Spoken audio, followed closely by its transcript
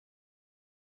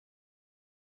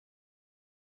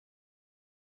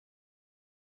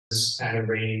this kind of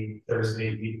rainy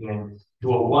Thursday evening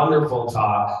to a wonderful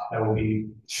talk that will be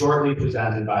shortly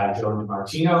presented by Joan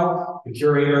DiMartino, the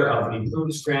curator of the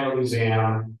Prudence Crandall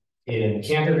Museum in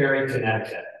Canterbury,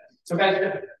 Connecticut. So guys,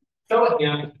 show it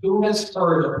again. Who has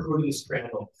heard of Prudence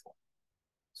Crandall before?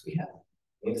 So we have.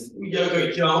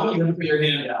 Okay, Joan, you have to put your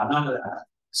hand down. None of that.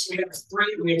 So we have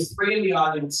three in the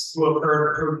audience who have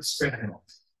heard of Prudence Crandall.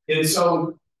 And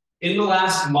so in the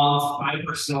last month, I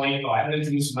personally, I have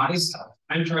introduced myself.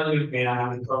 I'm Charlie McMahon.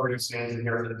 I'm the programs manager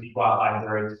here at the Pequot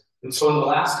Library. And so in the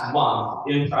last month,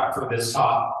 in prep for this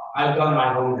talk, I've done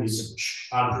my own research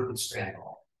on Prudence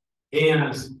Crandall.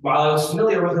 And while I was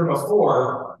familiar with her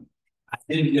before, I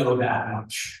didn't know that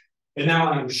much. And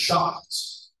now I'm shocked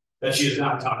that she is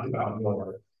not talked about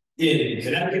more. In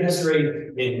Connecticut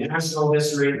history, in national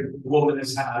history, the woman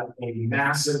has had a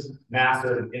massive,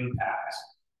 massive impact.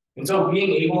 And so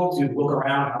being able to look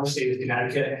around our state of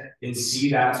Connecticut and see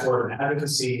that sort of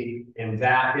advocacy and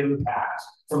that impact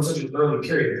from such an early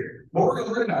period, what we're going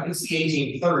to learn about is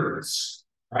the 1830s,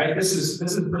 right? This is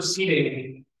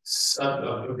preceding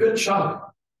a good chunk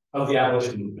of the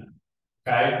abolition movement,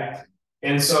 okay?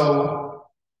 And so,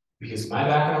 because my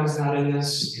background is not in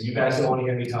this, and you guys don't want to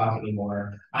hear me talk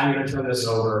anymore, I'm going to turn this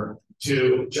over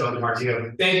to Joan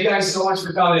DiMartino. Thank you guys so much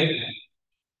for coming.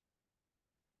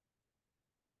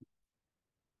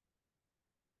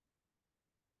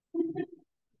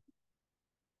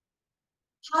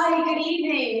 Hi, good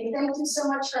evening. Thank you so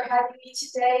much for having me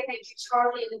today. Thank you,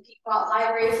 Charlie and the Pequot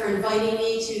Library, for inviting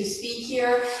me to speak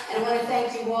here. And I want to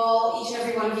thank you all, each and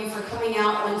every one of you, for coming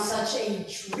out on such a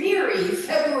dreary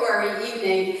February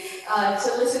evening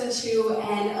to listen to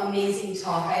an amazing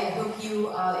talk. I hope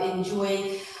you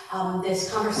enjoy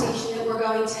this conversation that we're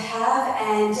going to have.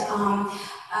 And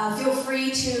feel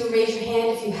free to raise your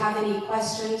hand if you have any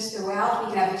questions throughout.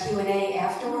 We can have a Q&A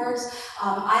afterwards.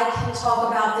 I can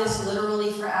talk about this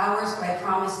literally for hours, but I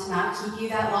promise to not keep you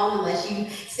that long unless you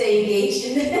stay engaged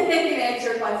and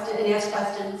answer questions and ask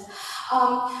questions.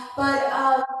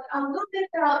 A little bit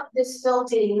about this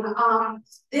building.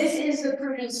 This is the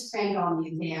Prudence Crandall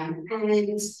Museum,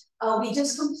 and we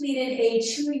just completed a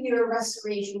 2-year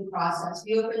restoration process.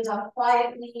 We opened up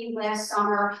quietly last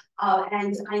summer,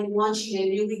 and I'm launching a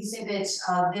new exhibit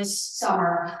this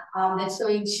summer that's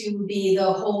going to be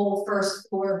the whole first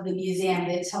floor of the museum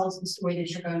that tells the story that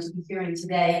you're going to be hearing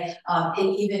today in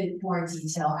even more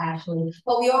detail, actually.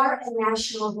 But we are a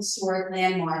National Historic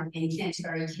Landmark in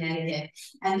Canterbury, Connecticut.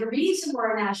 And the reason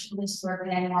we're a National Historic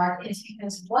Landmark is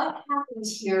because what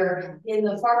happens here in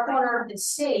the far corner of the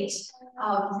state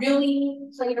really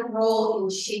played a role in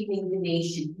shaping the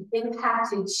nation. It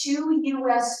impacted 2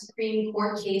 U.S. Supreme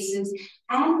Court cases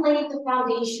and laid the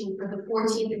foundation for the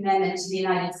 14th Amendment to the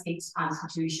United States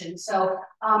Constitution. So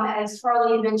as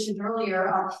Charlie mentioned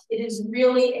earlier, it is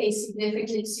really a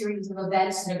significant series of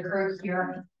events that occurred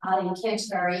here in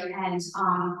Canterbury, and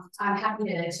I'm happy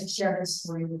to share this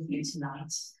story with you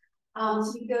tonight.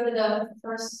 So we go to the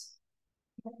first.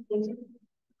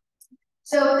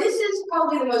 So this is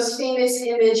probably the most famous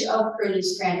image of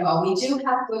Prudence Crandall. We do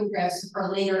have photographs of her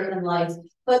later in life,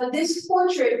 but this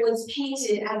portrait was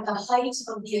painted at the height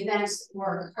of the events that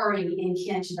were occurring in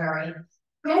Canterbury.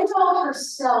 Crandall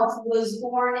herself was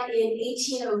born in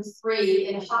 1803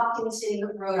 in Hopkinton,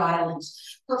 Rhode Island.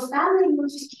 Her family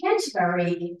moved to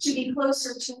Canterbury to be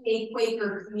closer to a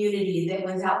Quaker community that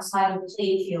was outside of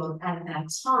Plainfield at that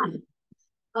time.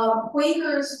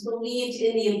 Quakers believed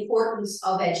in the importance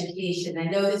of education. I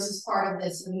know this is part of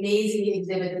this amazing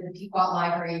exhibit that the Pequot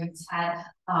Library has had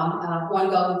one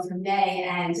going through May,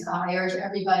 and I urge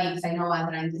everybody, because I know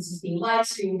that this is being live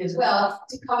streamed as well,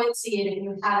 to come and see it if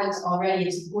you haven't already.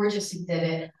 It's a gorgeous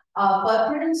exhibit. But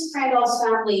Prudence Crandall's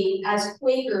family, as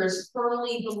Quakers,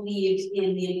 firmly believed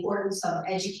in the importance of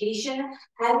education,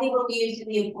 and they believed in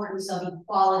the importance of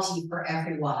equality for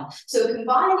everyone. So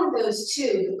combining those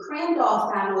two, the Crandall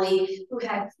family, who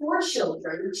had 4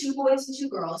 children, 2 boys and 2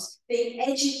 girls, they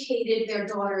educated their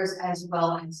daughters as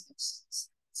well as their sons.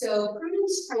 So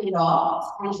Prudence Crandall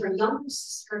and her younger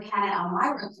sister, Hannah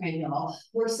Elmira Crandall,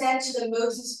 were sent to the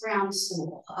Moses Brown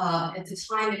School. At the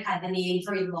time, it had the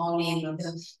very long name of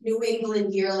the New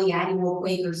England Yearly Annual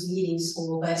Quakers Meeting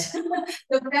School, but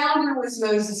the founder was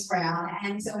Moses Brown,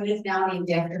 and so it is now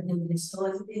named after him. It's still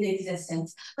in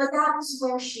existence. But that was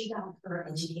where she got her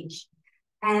education.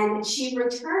 And she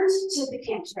returned to the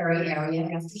Canterbury area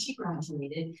after she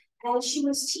graduated, and she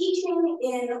was teaching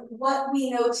in what we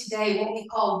know today, what we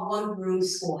call one-room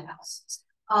schoolhouses.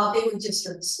 They were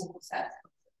district schools at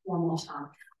formal time.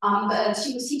 But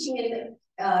she was teaching in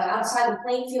outside the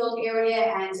Plainfield area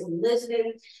and in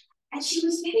Lisbon, and she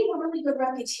was getting a really good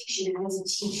reputation as a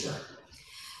teacher.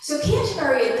 So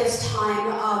Canterbury at this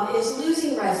time is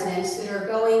losing residents that are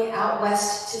going out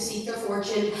west to seek their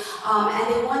fortune,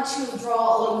 and they want to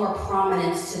draw a little more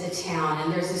prominence to the town.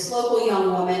 And there's this local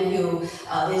young woman who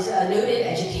is a noted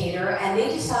educator, and they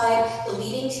decide, the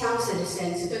leading town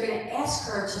citizens, that they're going to ask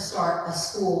her to start a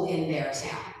school in their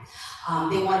town.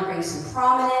 They want to bring some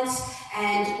prominence,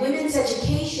 and women's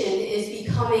education is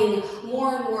becoming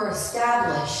more and more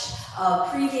established.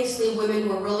 Previously, women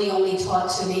were really only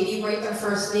taught to maybe write their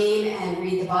first name and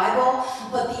read the Bible,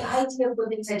 but the idea of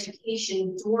women's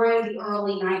education during the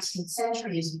early 19th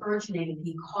century is burgeoning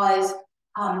because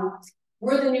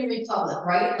we're the new republic,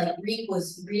 right? Like Greece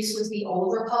was the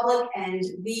old republic, and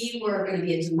we were going to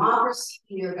be a democracy.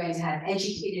 We were going to have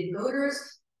educated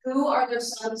voters who are their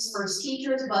sons' first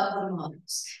teachers, but the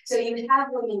mothers. So you have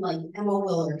women like Emma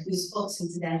Willard, whose books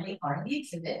incidentally are the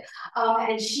exhibit,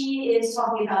 and she is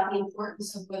talking about the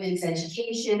importance of women's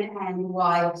education and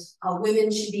why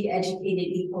women should be educated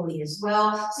equally as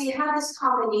well. So you have this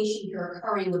combination here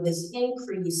occurring with this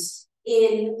increase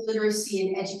in literacy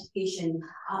and education.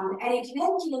 And in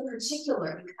Connecticut in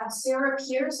particular, you have Sarah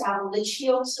Pierce out in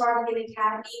Litchfield starting an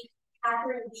academy.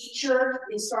 Catherine Beecher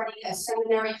is starting a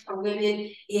seminary for women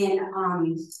in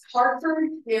Hartford.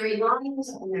 Mary Lyons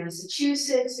in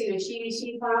Massachusetts. You know,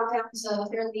 she found a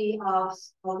fairly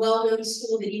well-known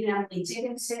school that even Emily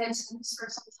Dickinson attends for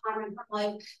some time in her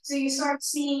life. So you start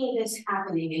seeing this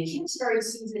happening, and Canterbury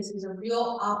sees this as a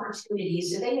real opportunity.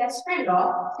 So they asked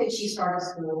Crandall, could she start a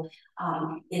school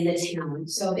in the town?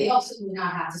 So they also do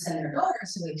not have to send their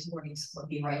daughters away to boarding school,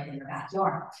 be right in their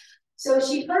backyard. So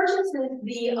she purchased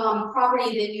the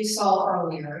property that you saw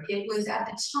earlier. It was at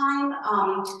the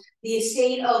time the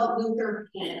estate of Luther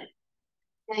King.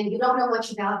 And you don't know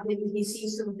much about him. He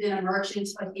seems to have been a merchant,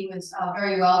 but he was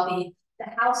very wealthy. The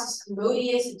house is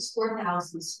commodious. It's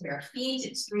 4,000 square feet.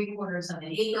 It's 3/4 of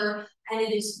an acre, and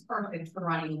it is perfect for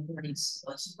running a boarding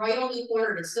school. It's right on the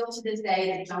corner. It's still to this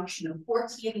day at the junction of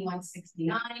 14 and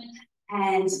 169.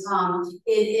 And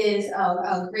it is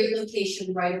a great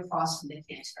location right across from the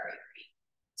Canterbury.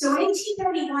 So in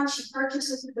 1831, she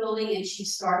purchases the building and she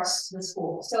starts the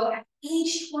school. So at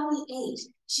age 28,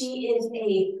 she is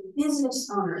a business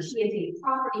owner. She is a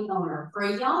property owner. For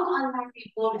a young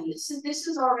unmarried woman, this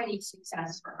is already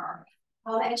success for her.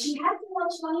 And she has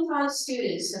about 25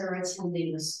 students that are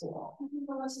attending the school. Can you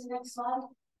go on to the next slide?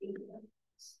 Thank you.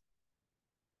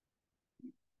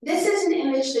 This is an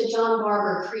image that John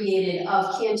Barber created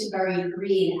of Canterbury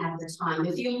Green at the time.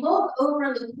 If you look over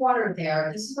in the corner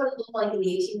there, this is what it looked like in the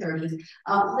 1830s.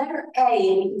 Letter A,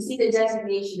 and you can see the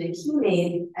designation that he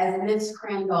made as Miss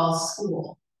Crandall's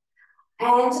school.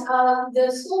 And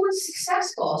the school was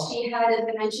successful. She had, as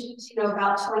I mentioned,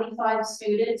 about 25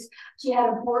 students. She had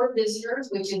a board of visitors,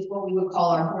 which is what we would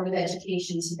call our board of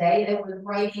education today, that was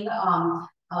writing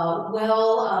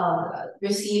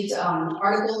received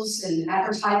articles and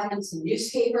advertisements in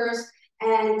newspapers,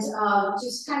 and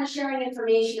just kind of sharing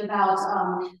information about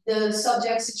the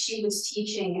subjects that she was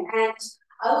teaching. And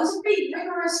it was a pretty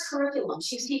rigorous curriculum.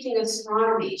 She's teaching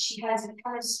astronomy. She has a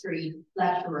chemistry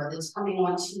lecturer that's coming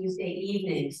on Tuesday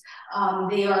evenings.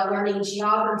 They are learning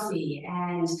geography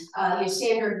and your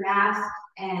standard math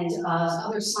and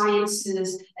other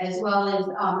sciences, as well as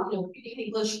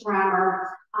English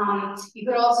grammar. You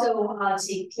could also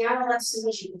take piano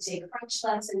lessons, you could take French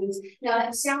lessons. Now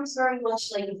that sounds very much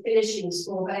like a finishing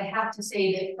school, but I have to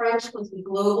say that French was the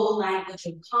global language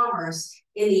of commerce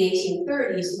in the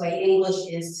 1830s, the way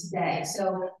English is today.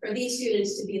 So for these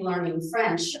students to be learning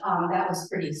French, that was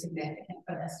pretty significant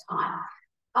for this time.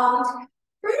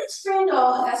 Prudence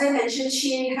Crandall, as I mentioned,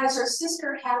 she has her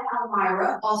sister Hannah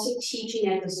Elmira also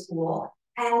teaching at the school.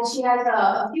 And she has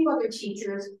a few other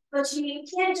teachers, but she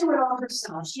can't do it all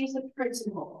herself. She's the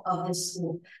principal of this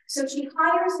school. So she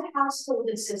hires a household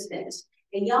assistant,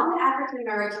 a young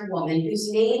African-American woman whose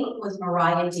name was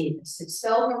Mariah Davis. It's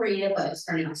spelled Maria, but it's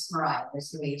pronounced Mariah.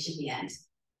 There's no H at the end.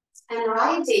 And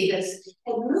Mariah Davis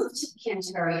had moved to the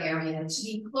Canterbury area to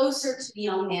be closer to the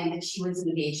young man that she was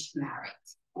engaged to marry.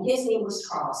 And his name was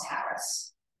Charles Harris.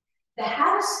 The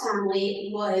Harris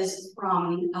family was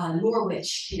from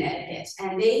Norwich, Connecticut,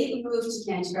 and they moved to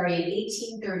Canterbury in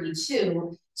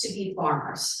 1832 to be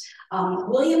farmers.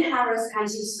 William Harris and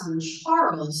his son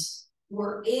Charles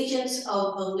were agents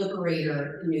of the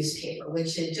Liberator newspaper,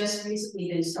 which had just recently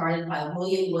been started by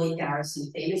William Lloyd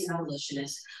Garrison, famous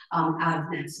abolitionist out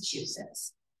of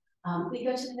Massachusetts. Can we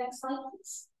go to the next slide,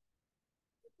 please?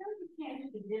 We can't do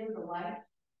the dim the light.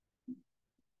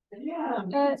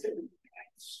 Yeah.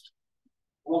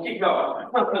 We'll keep going.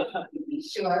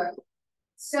 Sure.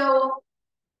 So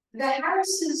The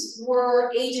Harrises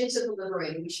were agents of the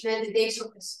liberator, which meant that they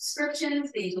took the subscriptions,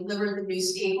 they delivered the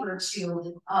newspaper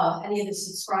to any of the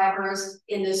subscribers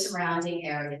in the surrounding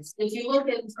areas. If you look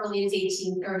at as early as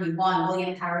 1831,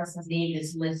 William Harris's name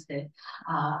is listed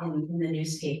in the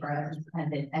newspaper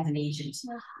as an agent.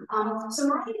 So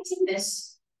Maria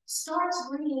Davis starts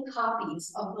bringing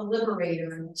copies of the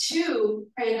Liberator to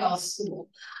Crandall School,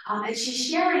 and she's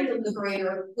sharing the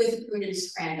Liberator with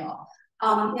Prudence Crandall.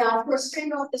 Now, of course,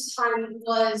 Crandall at this time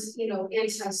was,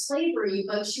 anti-slavery,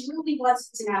 but she really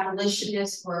wasn't an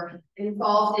abolitionist or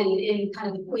involved in kind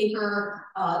of the Quaker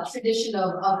tradition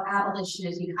of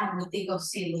abolitionism. You kind of would think of,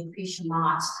 say, Lucretia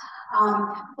Mott.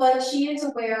 But she is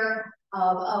aware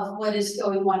of what is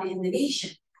going on in the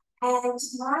nation. And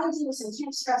Maria Davis, I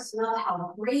can't stress enough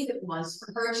how brave it was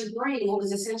for her to bring what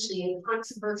was essentially a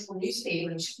controversial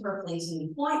newspaper to her place of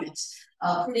employment.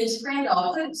 Prudence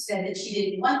Crandall could have said that she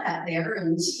didn't want that there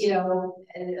and,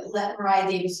 and let Maria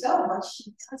Davis go, but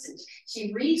she doesn't.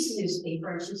 She reads the newspaper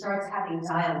and she starts having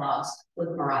dialogues with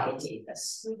Maria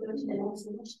Davis. Can we go to the next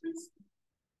image, please?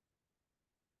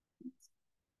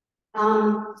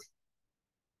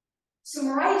 So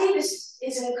Maria Davis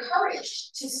is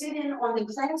encouraged to sit in on the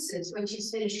classes when she's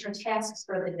finished her tasks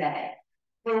for the day.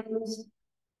 And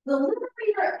the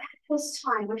Liberator at this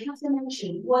time, I have to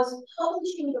mention, was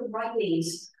publishing the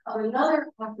writings of another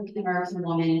African-American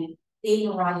woman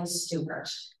named Maria Stewart.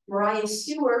 Maria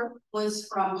Stewart was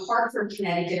from Hartford,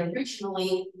 Connecticut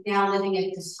originally, now living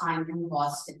at this time in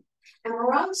Boston. And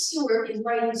Maria Stewart is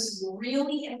writing some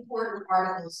really important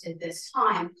articles at this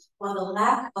time on the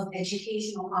lack of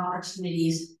educational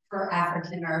opportunities for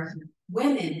African-American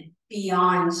women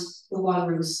beyond the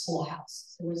one-room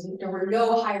schoolhouse. There were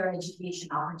no higher education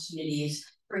opportunities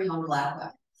for young Black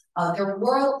women. There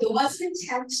was an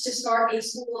attempt to start a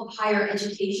school of higher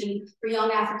education for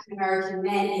young African-American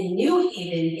men in New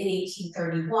Haven in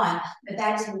 1831, but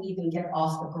that didn't even get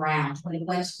off the ground. When it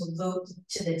went to a vote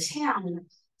to the town,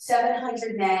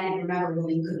 700 men, and remember,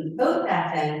 women couldn't vote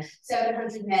back then,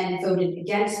 700 men voted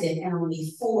against it, and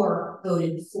only 4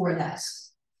 voted for that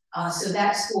school. So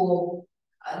that school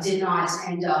did not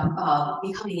end up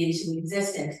becoming into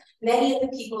existence. Many of the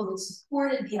people that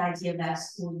supported the idea of that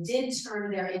school did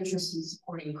turn their interest in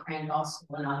supporting Crandall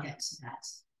School, and I'll get to that.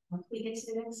 Can we get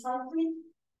to the next slide, please?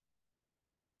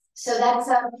 So that's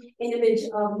an image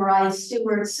of Maria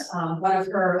Stewart's, one of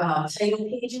her title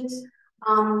pages.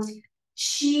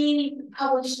 She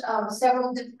published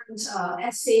several different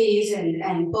essays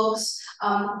and books,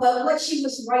 but what she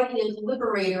was writing in the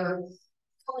Liberator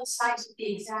coincides with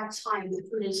the exact time that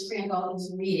Prudence Crandall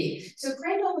was reading. So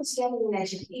Crandall was getting an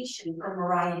education from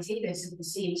Maria Davis at the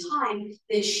same time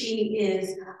that she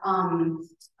is,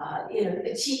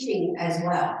 teaching as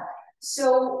well.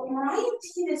 So Maria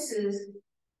Davis's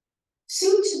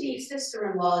soon-to-be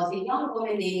sister-in-law is a young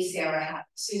woman named Sarah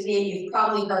Harris, whose name you've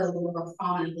probably heard a little more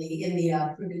prominently in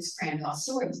the Prudence Crandall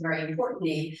story. It's a very important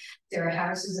name. Sarah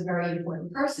Harris is a very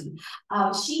important person.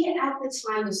 She, at the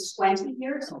time, was 20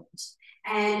 years old,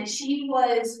 and she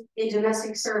was in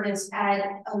domestic service at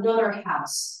another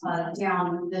house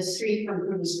down the street from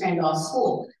Prudence Crandall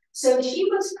School. So she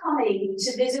was coming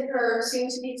to visit her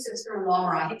soon-to-be sister-in-law,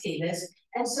 Maria Davis,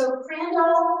 and so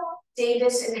Crandall,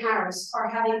 Davis, and Harris are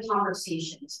having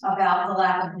conversations about the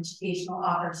lack of educational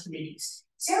opportunities.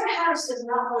 Sarah Harris does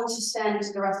not want to spend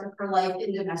the rest of her life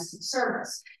in domestic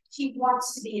service. She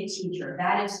wants to be a teacher.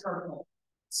 That is her goal.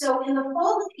 So in the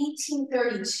fall of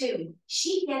 1832,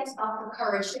 she gets up the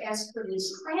courage to ask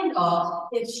Prudence Crandall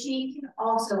if she can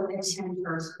also attend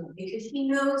her school, because she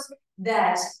knows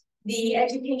that the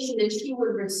education that she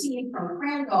would receive from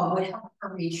Crandall would help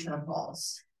her reach her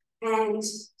goals. And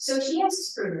so she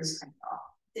asks Prudence Crandall,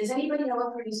 does anybody know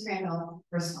what Prudence Crandall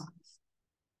responds?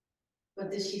 What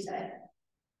does she say?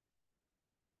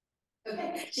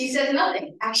 Okay, she says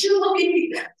nothing.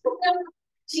 Actually,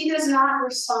 she does not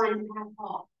respond at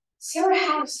all. Sarah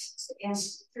Harris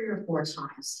asked 3 or 4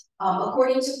 times.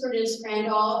 According to Prudence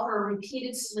Crandall, her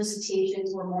repeated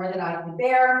solicitations were more than I could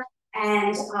bear.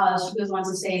 And she goes on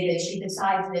to say that she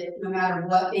decides that no matter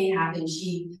what may happen,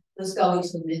 she was going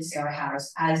to admit Sarah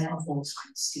Harris as a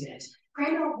full-time student.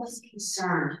 Crandall was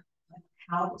concerned with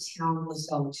how the town was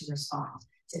going to respond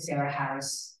to Sarah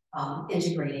Harris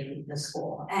integrating the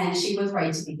school. And she was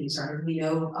right to be concerned. We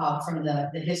know from the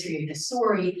history of the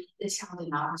story, the town did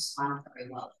not respond very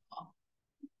well at all.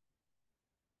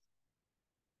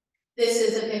 This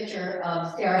is a picture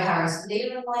of Sarah Harris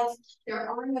later in life. There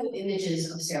are no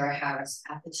images of Sarah Harris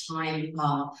at the time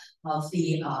of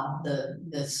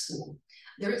the school.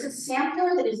 There is a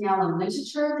sampler that is now in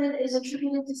literature that is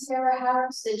attributed to Sarah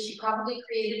Harris that she probably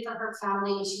created for her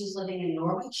family when she was living in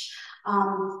Norwich.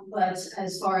 But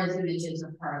as far as images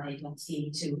of her, they don't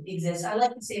seem to exist. I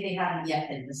like to say they haven't yet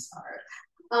been discovered.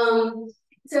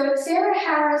 So Sarah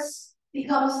Harris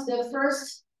becomes the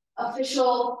first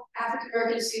official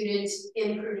African-American student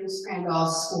in Prudence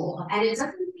Crandall's school. And it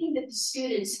doesn't mean that the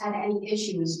students had any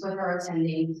issues with her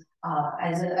attending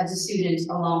as a student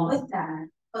along with them,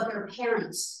 but their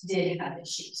parents did have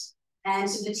issues. And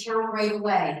so the town right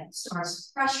away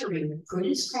starts pressuring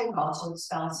Prudence Crandall to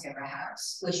expel Sarah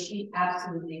Harris, which she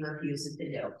absolutely refuses to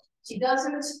do. She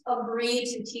doesn't agree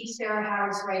to teach Sarah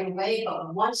Harris right away,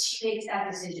 but once she makes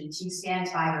that decision, she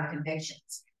stands by her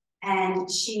convictions. And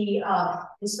she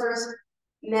is first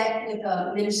met with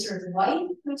a minister's wife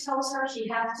who tells her she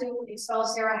has to expel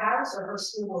Sarah Harris or her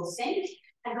school will sink.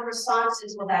 And her response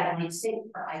is, well, that might sink,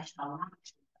 for I shall not.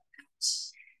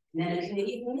 And then a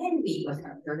committee of men meet with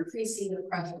her. They're increasing the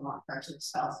pressure on her to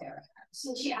expel Sarah Harris.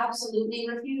 And she absolutely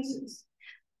refuses.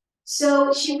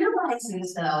 So she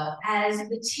realizes, though, as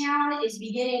the town is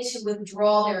beginning to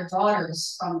withdraw their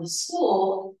daughters from the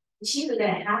school, she's not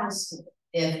going to have a school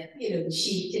if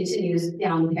she continues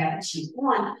down the path that she's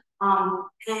on,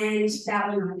 and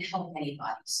that will not help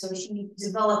anybody. So she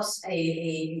develops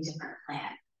a different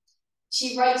plan.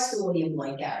 She writes to William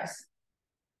Lloyd Garrison.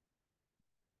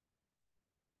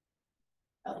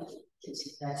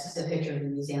 That's just a picture of the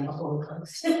museum before we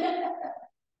close.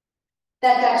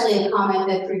 That's actually a comment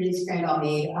that Prudence Crandall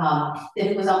made, that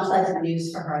it was unpleasant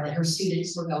news for her that her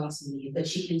students were going to leave, but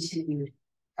she continued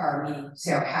her meeting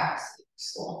Sarah Harris at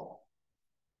school.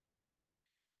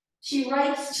 She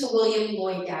writes to William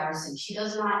Lloyd Garrison. She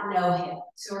does not know him.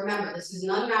 So remember, this is an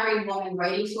unmarried woman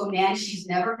writing to a man she's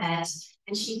never met.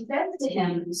 And she says to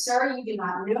him, sir, you do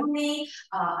not know me.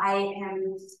 I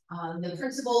am the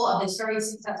principal of this very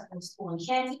successful school in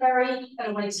Canterbury, but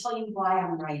I want to tell you why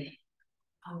I'm writing.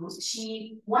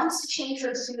 She wants to change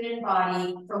her student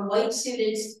body from white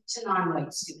students to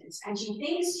non-white students. And she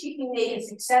thinks she can make a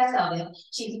success of it.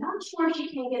 She's not sure she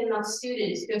can get enough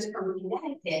students just from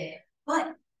Connecticut,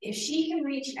 but if she can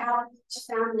reach out to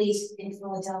families in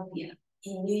Philadelphia,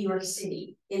 in New York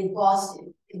City, in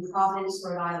Boston, in Providence,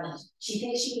 Rhode Island, she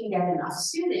thinks she can get enough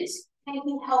students and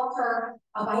can help her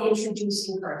by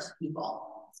introducing her to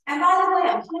people. And by the way,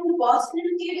 I'm coming to Boston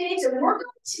in a few days and we're going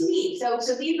to meet.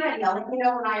 So be ready. I'll let you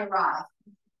know when I arrive.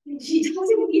 She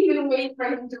doesn't even wait for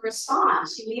him to respond.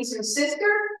 She leaves her sister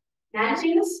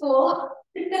managing the school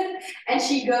and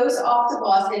she goes off to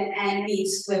Boston and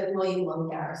meets with William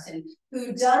Lloyd Garrison,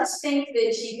 who does think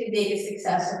that she could make a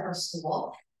success of her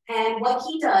school. And what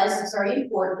he does, is very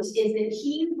important, is that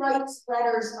he writes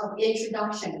letters of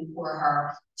introduction for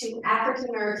her to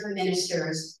African-American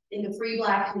ministers in the free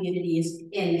Black communities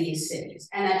in these cities.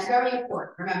 And that's very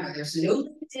important. Remember, there's no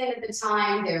LinkedIn at the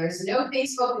time, there's no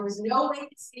Facebook, there's no way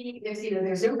to see if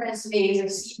there's no resumes or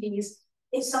CVs.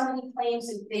 If somebody claims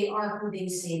that they are who they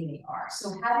say they are.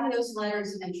 So having those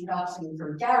letters of introduction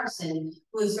from Garrison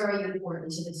was very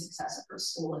important to the success of her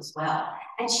school as well.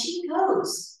 And she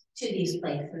goes to these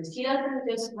places. She doesn't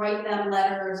just write them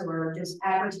letters or just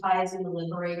advertise in the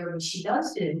Liberator, which she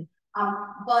does do,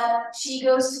 but she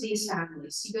goes to these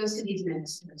families, she goes to these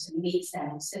ministers and meets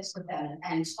them and sits with them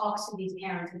and talks to these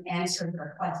parents and answers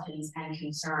their questions and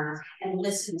concerns and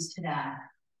listens to them.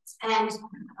 And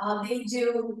they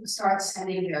do start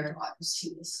sending their daughters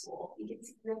to the school. You can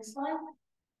see the next slide.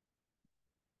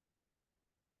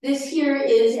 This here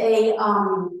is a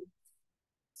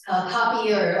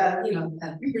copy or a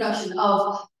reproduction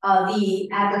of the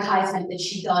advertisement that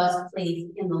she does place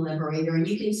in the Liberator, and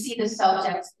you can see the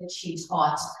subjects that she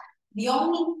taught. The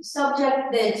only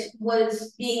subject that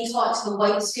was being taught to the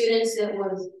white students that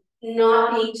was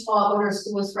not being taught when her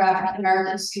school was for African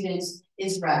American students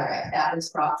is rhetoric. That was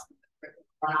brought to the Liberator.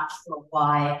 We're not sure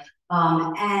why.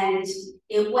 And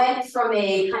it went from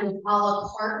a kind of a la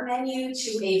carte menu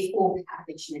to a full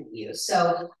package menu.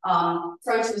 So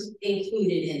French was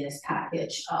included in this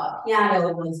package.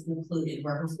 Piano was included,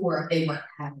 where before they weren't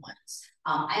had ones.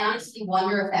 I honestly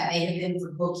wonder if that may have been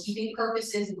for bookkeeping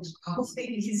purposes. It was probably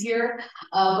easier,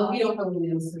 but we don't really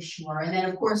know for sure. And then,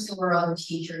 of course, there were other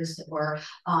teachers that were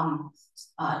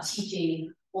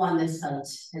teaching on the site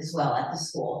as well at the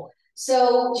school.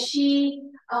 So she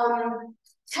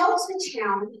tells the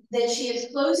town that she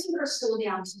is closing her school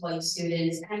down to white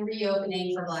students and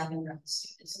reopening for Black and brown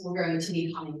students. We're going to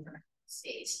be coming from the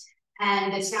States.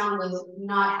 And the town was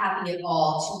not happy at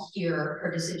all to hear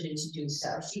her decision to do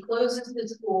so. She closes the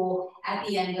school at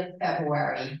the end of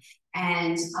February.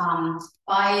 And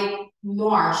by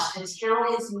March, the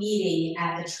town is meeting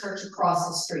at the church across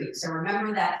the street. So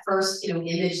remember that first,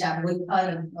 image, that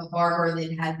woodcut of Barbara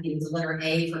that had the letter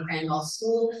A for Crandall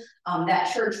School.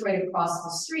 That church right across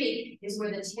the street is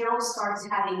where the town starts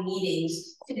having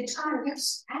meetings to determine their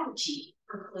strategy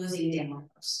for closing down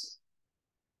her school.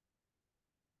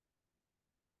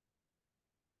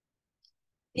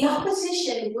 The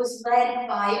opposition was led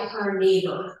by her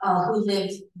neighbor, who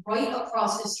lived right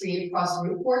across the street, across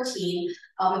Route 14.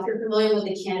 If you're familiar with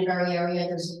the Canterbury area,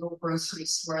 there's a little grocery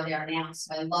store there now.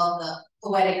 So I love the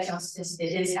poetic justice that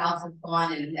his house is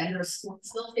gone and her school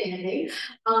still standing.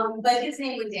 But his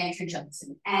name was Andrew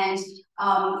Johnson. And,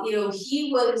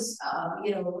 he was,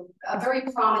 a very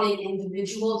prominent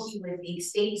individual. He was a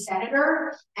state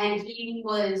senator, and he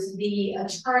was the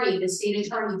state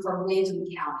attorney for Windham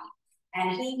County.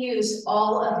 And he used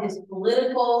all of his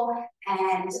political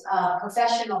and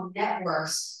professional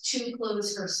networks to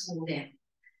close her school down.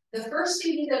 The first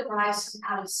student that arrives from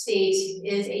out of state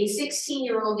is a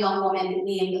 16-year-old young woman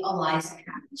named Eliza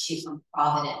Hammond. She's from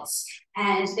Providence.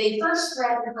 And they first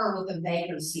threaten her with a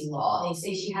vagrancy law. They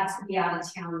say she has to be out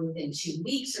of town within 2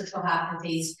 weeks or she'll have to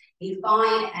face a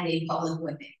fine and a public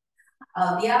whipping.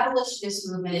 The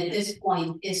abolitionist movement at this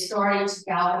point is starting to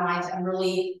galvanize and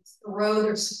really throw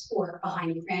their support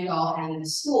behind Crandall and the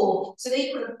school. So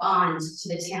they put a bond to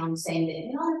the town saying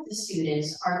that none of the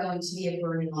students are going to be a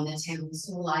burden on the town,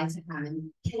 so Eliza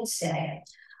Hammond can stay.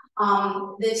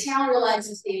 The town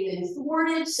realizes they've been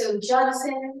thwarted, so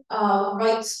Judson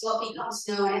writes what becomes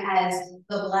known as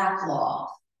the Black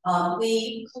Law.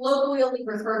 We colloquially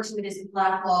refer to it as the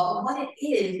Black Law, but what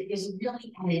it is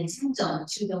really an addendum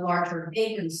to the larger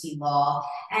vagrancy law.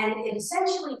 And it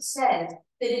essentially says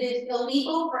that it is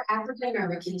illegal for African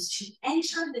Americans to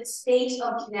enter the state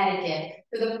of Connecticut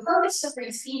for the purpose of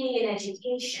receiving an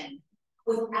education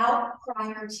without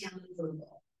prior town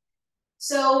approval.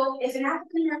 So if an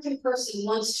African-American person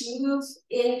wants to move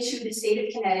into the state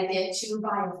of Connecticut to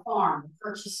buy a farm,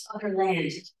 purchase other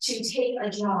land, to take a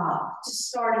job, to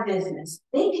start a business,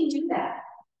 they can do that.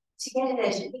 To get an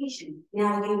education,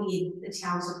 now you need the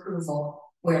town's approval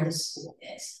where the school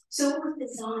is. So it was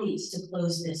designed to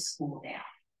close this school down.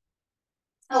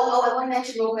 Oh, I want to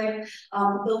mention real quick,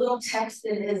 the little text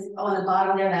that is on the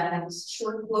bottom there, that was a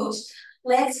short quote.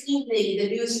 Last evening, the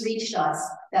news reached us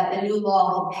that the new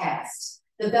law had passed.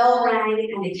 The bell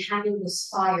rang and a cannon was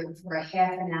fired for a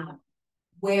half an hour.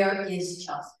 Where is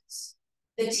justice?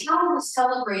 The town was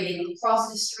celebrating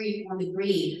across the street on the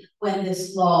green when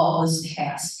this law was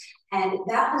passed. And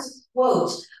that was a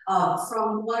quote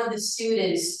from one of the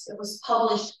students that was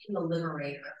published in the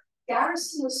Liberator.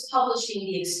 Garrison was publishing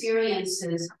the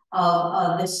experiences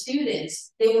of the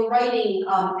students. They were writing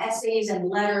essays and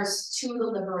letters to the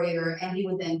Liberator, and he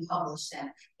would then publish them.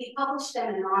 He published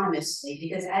them anonymously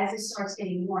because as it starts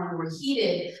getting more and more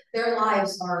heated, their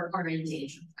lives are in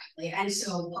danger, frankly. And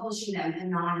so publishing them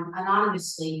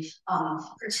anonymously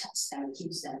protects them and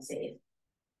keeps them safe.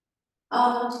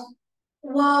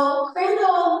 While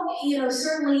Crandall,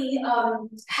 certainly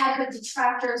had her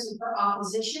detractors and her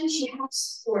opposition, she had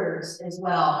supporters as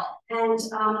well. And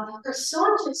her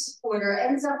staunchest supporter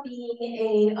ends up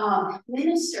being a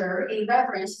minister, a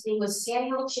reverend. His name was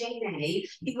Samuel J. May.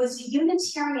 He was a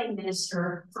Unitarian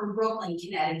minister from Brooklyn,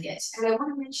 Connecticut. And I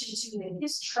want to mention too that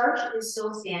his church is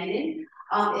still standing.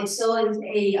 It still is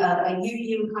a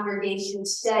UU congregation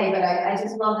today, but I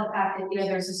just love the fact that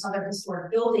there's this other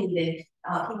historic building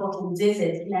that people can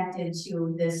visit connected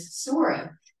to this story.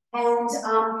 And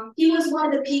he was one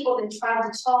of the people that tried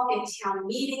to talk at town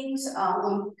meetings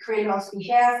on Crandall's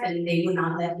behalf, and they would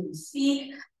not let him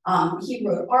speak. He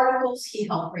wrote articles, he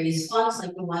helped raise funds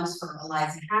like the ones for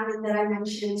Eliza Hammond that I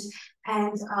mentioned.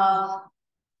 And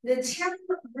the town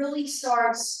really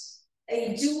starts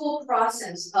a dual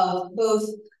process of both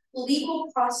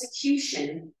legal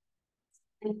prosecution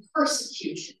and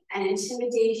persecution and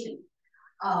intimidation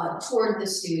toward the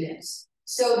students.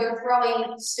 So they're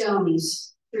throwing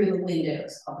stones through the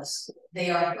windows of the school. They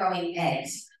are throwing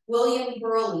eggs. William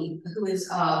Burley, who is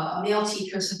a male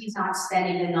teacher, so he's not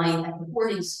spending the night at the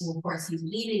boarding school, of course, he's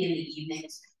leaving in the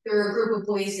evenings. There are a group of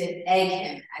boys that egg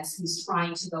him as he's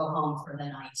trying to go home for the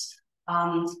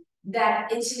night.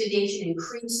 That intimidation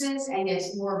increases and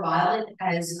gets more violent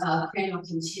as Crandall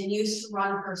continues to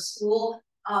run her school.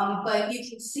 But you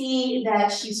can see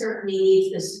that she certainly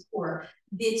needs the support.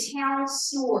 the town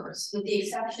stores, with the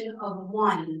exception of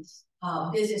one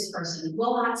business person,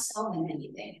 will not sell them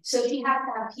anything. So she has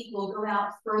to have people go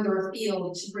out further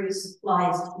afield to bring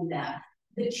supplies to them.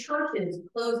 The churches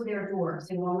close their doors.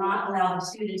 They will not allow the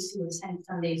students to attend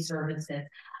Sunday services.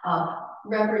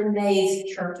 Reverend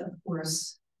May's church, of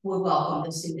course, would welcome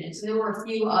the students. And there were a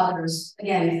few others,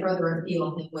 again, further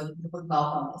afield that would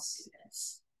welcome the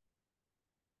students.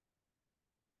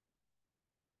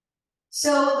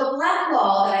 So the Black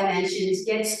Law that I mentioned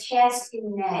gets passed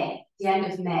in May, the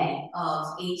end of May of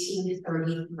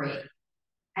 1833.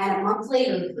 And a month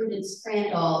later, Prudence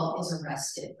Crandall is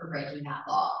arrested for breaking that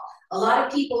law. A lot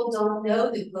of people don't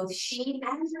know that both she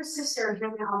and her sister,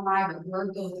 Hannah Elmira,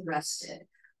 were both arrested.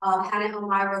 Hannah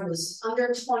Elmira was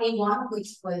under 21,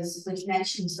 which meant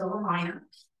she was still a minor.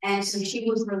 And so she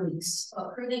was released.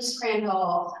 But Prudence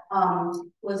Crandall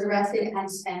was arrested and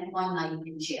spent one night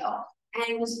in jail. And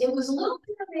it was a little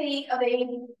bit of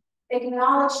a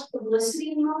acknowledged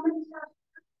publicity moment for her.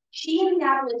 She and the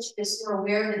abolitionists were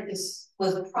aware that this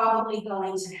was probably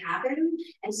going to happen.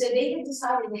 And so they had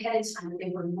decided ahead of time that they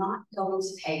were not going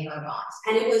to pay her bonds.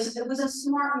 And it was a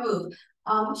smart move.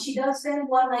 She does spend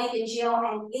one night in jail,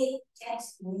 and it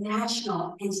gets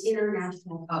national and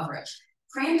international coverage.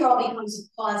 Crandall becomes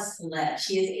a cause celeb.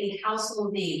 She is a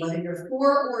household name, whether you're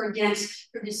for or against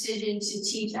her decision to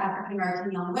teach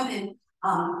African-American young women.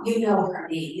 You know her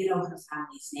name, you know her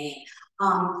family's name.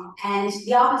 And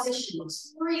the opposition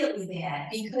looks really bad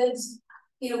because,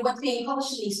 what's being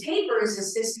published in these papers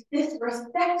is this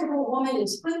respectable woman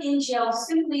is put in jail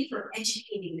simply for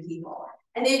educating people.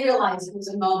 And they realize it was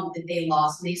a moment that they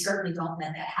lost, and they certainly don't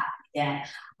let that happen again.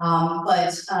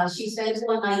 But she spends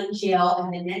one night in jail,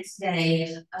 and the next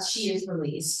day she is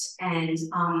released, and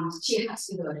she has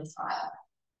to go to trial.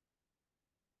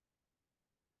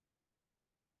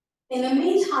 In the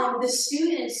meantime, the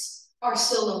students are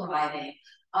still arriving.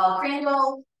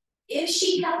 Crandall, if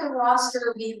she kept a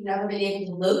roster, we've never been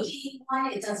able to locate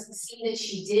one. It doesn't seem that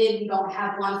she did. We don't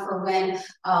have one for when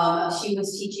she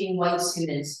was teaching white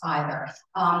students either.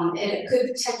 And it could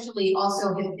potentially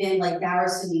also have been like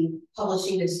Garrison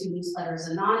publishing the students' letters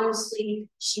anonymously.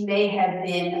 She may have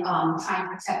been trying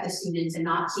to protect the students and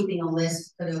not keeping a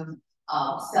list that could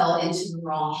have fell into the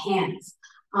wrong hands.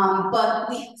 But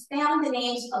we have found the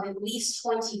names of at least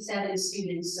 27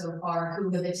 students so far who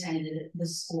have attended the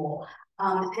school.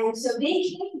 And so they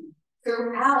came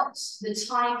throughout the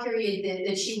time period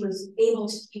that she was able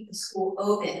to keep the school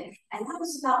open. And that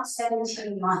was about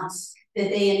 17 months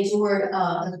that they endured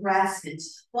the harassment.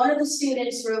 One of the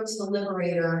students wrote to the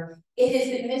Liberator, "It has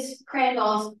been Miss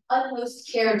Crandall's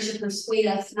utmost care to persuade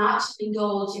us not to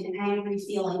indulge in angry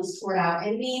feelings toward our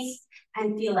enemies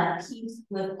and feel at peace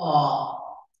with all."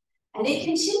 And they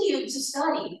continued to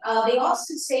study. They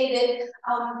also say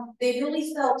that they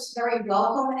really felt very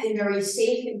welcome and very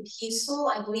safe and peaceful.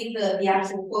 I believe the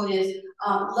actual quote is,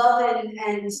 "Love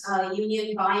and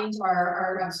union bind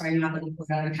I'm sorry, I'm not going to put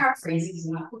that in paraphrasing because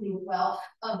I'm not putting it well.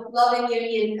 Love and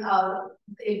union,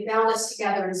 they bound us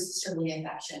together in sisterly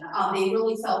affection." They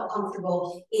really felt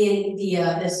comfortable in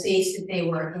the space that they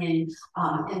were in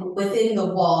and within the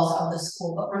walls of the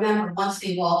school. But remember, once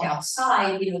they walk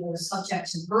outside, they're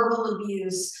subject to verbal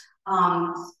abuse.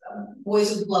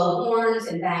 Boys would blow horns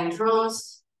and bang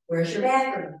drums. "Where's your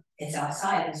bathroom?" "It's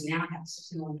outside. There's an outhouse.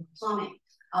 There's no plumbing."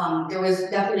 There was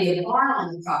definitely a barn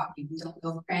on the property. We don't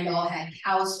know if Crandall had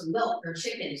cows for milk or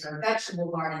chickens or a vegetable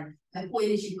garden. My point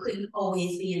is, you couldn't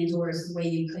always be indoors the way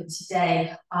you could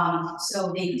today.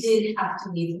 So they did have to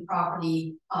leave the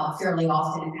property fairly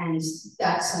often, and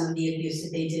that's some of the abuse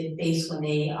that they did face when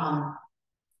they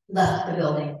left the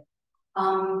building.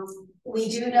 We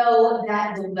do know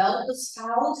that the well was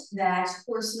fouled, that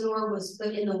horse manure was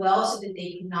put in the well so that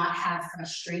they could not have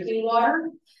fresh drinking water.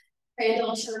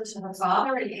 Crandall turned to her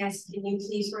father and asked, "Can you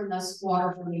please bring us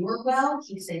water from your well?"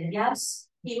 He said yes.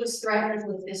 He was threatened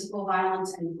with physical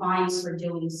violence and fines for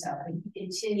doing so, and he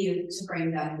continued to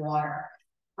bring them water.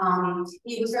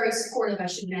 He was very supportive, I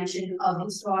should mention, of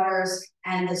his daughters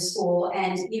and the school,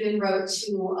 and even wrote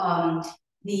to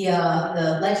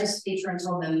the legislature and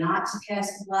told them not to pass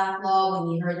the Black Law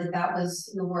when he heard that was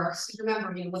in the works.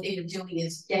 Remember, what they were doing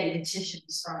is getting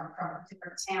petitions from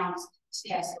different towns to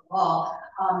pass the law.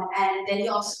 And then he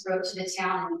also wrote to the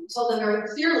town and told them very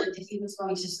clearly that he was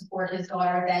going to support his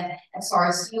daughter, that as far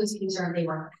as he was concerned, they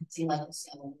were acting like the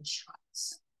Salem witch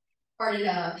trials. Party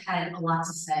had a lot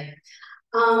to say.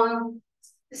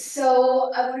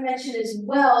 So I want to mention as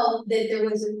well that there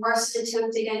was an arson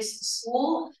attempt against the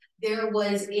school. There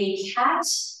was a cat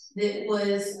that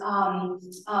was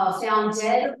found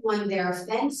dead on their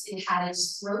fence. It had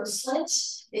its throat slit.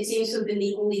 It seems to have been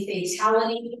the only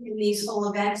fatality in these whole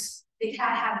events. The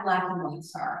cat had black and white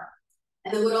fur.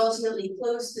 And then what ultimately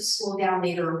closed the school down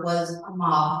later was a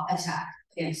mob attack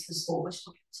against the school, which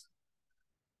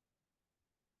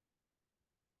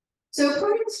so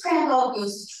Prudence Crandall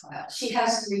goes to trial. She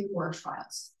has 3 court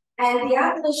trials. And the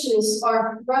abolitionists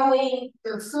are throwing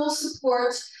their full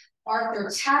support. Arthur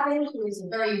Tappan, who is a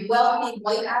very wealthy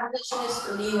white abolitionist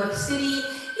from New York City,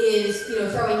 is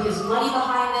throwing his money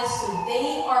behind this. So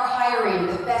they are hiring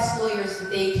the best lawyers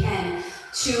that they can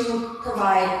to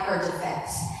provide her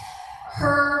defense.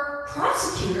 Her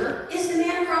prosecutor is the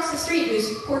man across the street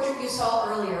whose portrait you saw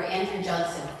earlier, Andrew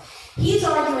Judson. He's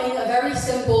arguing a very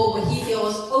simple, what he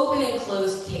feels, open and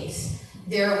closed case.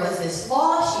 There was this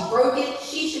law, she broke it,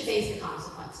 she should face the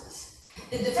consequences.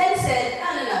 The defense said,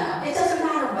 no, it doesn't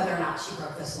matter whether or not she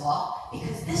broke this law,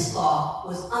 because this law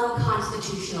was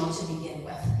unconstitutional to begin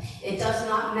with. It does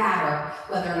not matter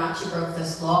whether or not she broke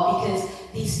this law, because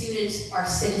these students are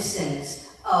citizens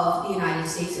of the United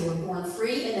States. They were born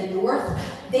free in the North.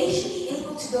 They should be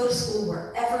able to go to school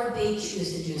wherever they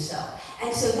choose to do so.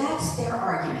 And so that's their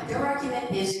argument. Their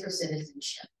argument is for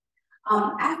citizenship.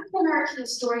 African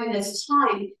Americans during this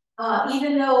time,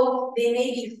 even though they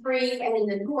may be free and in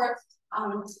the North,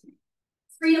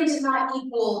 freedom did not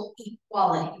equal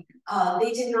equality.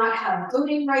 They did not have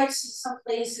voting rights in some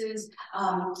places.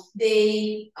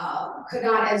 They could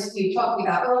not, as we talked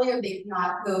about earlier, they could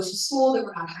not go to school. There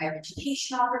were not higher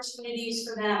education opportunities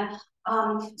for them.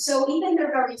 So even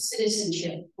their very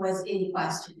citizenship was in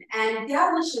question. And the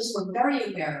abolitionists were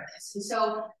very aware of this. And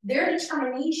so their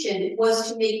determination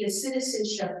was to make the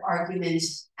citizenship argument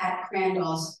at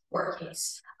Crandall's court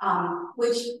case,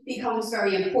 which becomes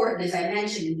very important. As I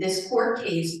mentioned, this court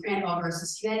case, Crandall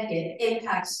versus Connecticut,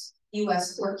 impacts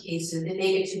U.S. court cases that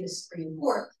make it to the Supreme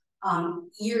Court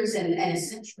years and a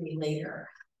century later.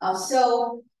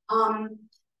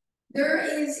 There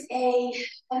is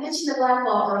I mentioned the Black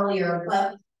Law earlier,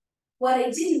 but what I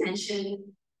didn't mention,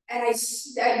 and I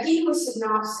gave you a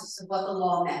synopsis of what the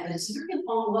law meant, but it's a very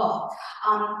long law.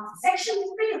 Section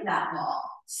 3 of that law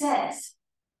says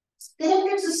that if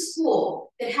there's a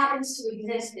school that happens to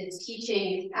exist that's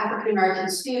teaching African-American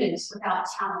students without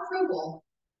town approval,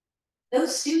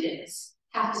 those students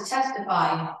have to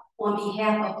testify on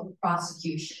behalf of the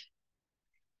prosecution.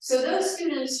 So those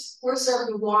students were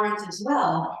served with warrants as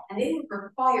well, and they were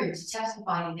required to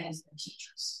testify against their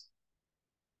teachers.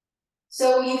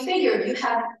 So you figure you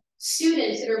have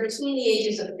students that are between the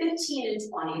ages of 15 and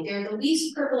 20. They're the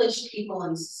least privileged people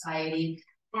in society,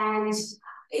 and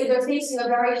they're facing a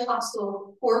very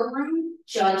hostile courtroom,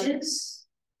 judges,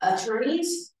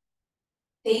 attorneys.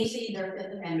 They plead their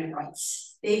Fifth Amendment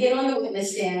rights. They get on the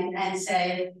witness stand and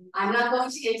say, I'm not going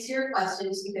to answer your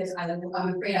questions because I'm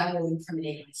afraid I will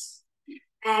incriminate myself.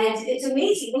 And it's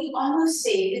amazing, they almost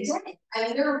saved the day. I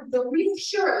mean, they're the real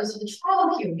heroes of the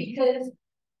trial here because,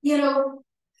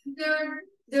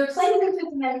 they're claiming their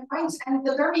Fifth Amendment rights, and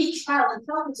the very trial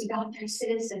itself is about their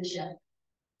citizenship.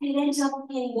 And it ends up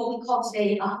being what we call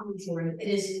today a hung jury. It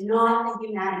is not a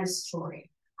unanimous jury.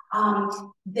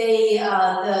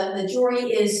 The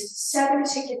jury is 7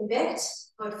 to convict,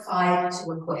 but 5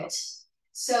 to acquit.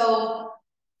 So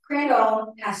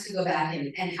Crandall has to go back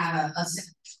and have a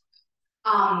second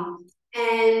trial.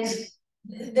 And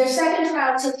their second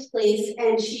trial took place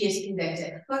and she is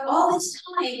convicted. But all this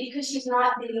time, because she's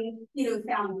not being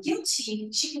found guilty,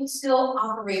 she can still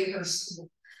operate her school.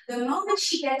 The moment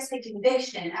she gets the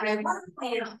conviction, and I want to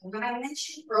point out, when I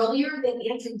mentioned earlier that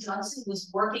Andrew Johnson was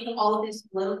working all of his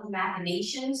political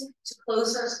machinations to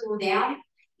close her school down,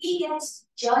 he gets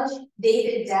Judge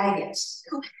David Daggett,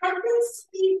 who happens to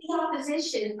be the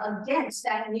opposition against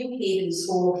that New Haven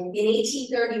school in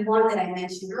 1831 that I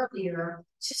mentioned earlier,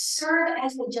 to serve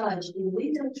as the judge in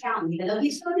Windham County. Now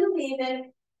he's from New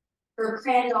Haven for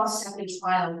Crandall's second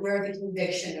trial where the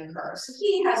conviction occurs. So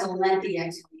he has a lengthy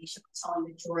explanation telling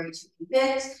the jury to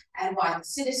convict and why the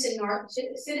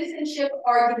citizenship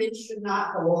argument should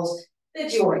not hold. The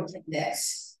jury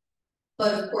convicts.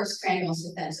 But of course, Crandall's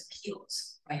defense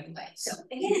appeals right away. So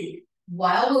again,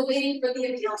 while we're waiting for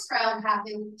the appeals trial to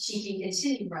happen, she can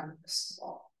continue running the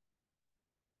school.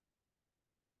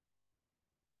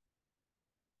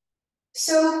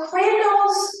 So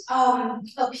Crandall's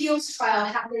appeals trial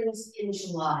happens in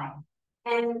July,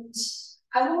 and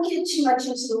I won't get too much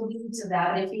into the weeds of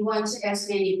that, but if you want to ask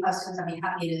me any questions, I'd be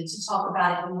happy to talk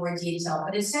about it in more detail.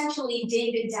 But essentially,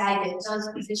 David Daggett does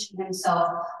position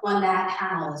himself on that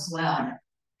panel as well.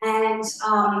 And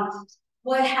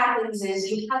what happens is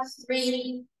you have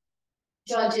 3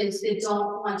 judges that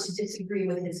don't want to disagree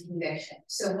with his conviction.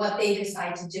 So what they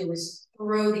decide to do is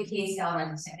throw the case out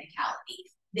on technicality.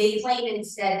 They claim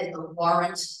instead that the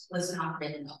warrant was not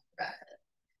written up correctly.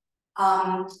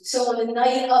 So on the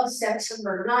night of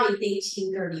September 9th,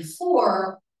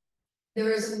 1834,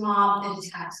 there is a mob that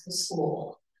attacks the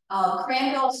school.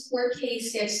 Crandall's court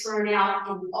case gets thrown out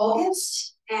in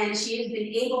August, and she has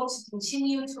been able to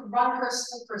continue to run her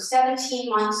school for 17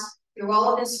 months through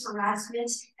all of this harassment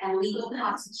and legal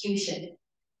prosecution.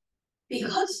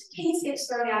 Because the case gets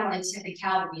thrown out on a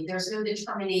technicality, there's no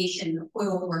determination,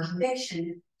 acquittal, or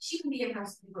conviction, she can be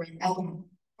arrested again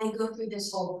and go through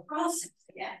this whole process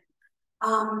again.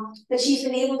 But she's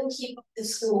been able to keep the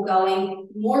school going.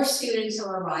 More students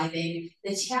are arriving.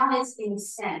 The town is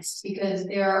incensed because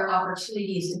their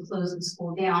opportunities to close the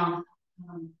school down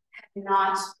have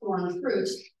not borne fruit.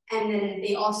 And then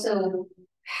they also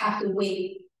have to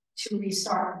wait to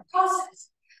restart the process.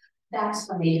 That's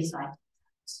when they decide to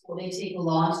school. They take the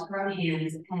law into their own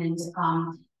hands,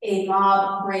 and a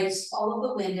mob breaks all of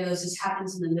the windows. This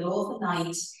happens in the middle of the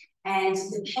night. And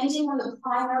depending on the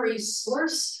primary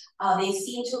source, they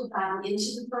seem to have gotten into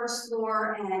the first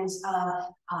floor and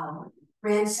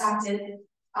ransacked it.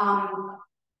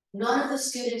 None of the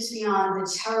students, beyond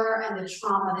the terror and the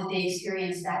trauma that they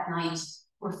experienced that night,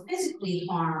 were physically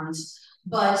harmed,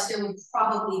 but there would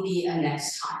probably be a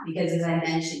next time, because as I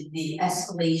mentioned, the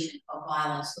escalation of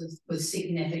violence was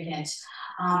significant.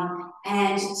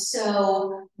 And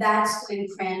so that's when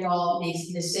Crandall makes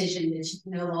the decision that she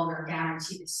can no longer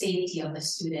guarantee the safety of the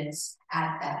students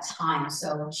at that time.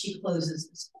 So she closes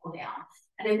the school down.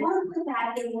 And I want to put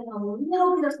that in with a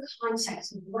little bit of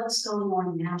context of what's going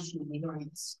on nationally during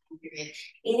this time period.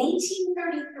 In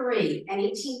 1833 and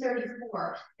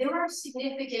 1834, there were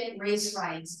significant race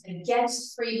riots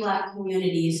against free Black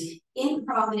communities in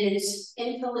Providence,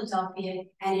 in Philadelphia,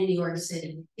 and in New York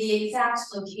City, the exact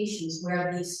locations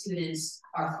where these students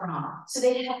are from. So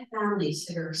they have families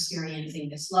that are experiencing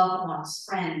this, loved ones,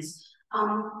 friends.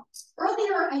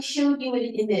 Earlier, I showed you an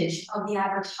image of the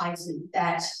advertisement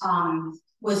that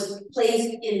was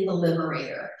placed in the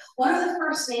Liberator. One of the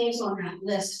first names on that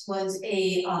list was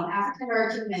a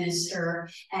African-American minister,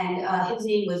 and his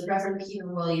name was Reverend Peter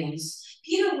Williams.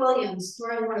 Peter Williams,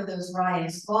 during one of those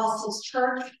riots, lost his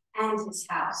church and his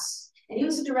house. And he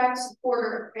was a direct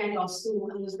supporter of Crandall School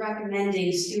and was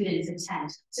recommending students attend.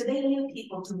 So they knew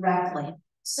people directly.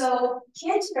 So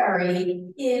Canterbury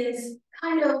is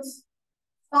kind of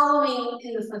following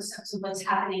in the footsteps of what's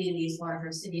happening in these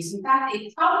larger cities. In fact,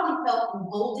 they probably felt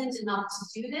emboldened enough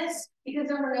to do this because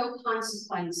there were no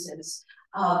consequences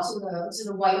to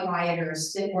the white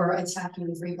rioters that were attacking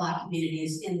the free Black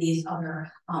communities in these other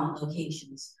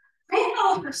locations.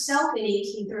 Crandall herself in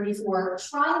 1834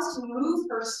 tries to move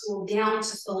her school down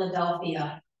to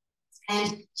Philadelphia.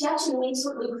 And she actually meets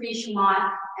with Lucretia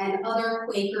Mott and other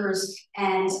Quakers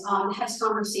and has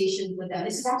conversations with them.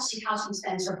 This is actually how she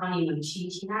spends her honeymoon. She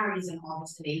marries in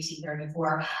August of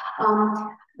 1834.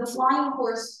 The flying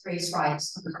horse race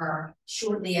rides occur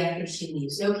shortly after she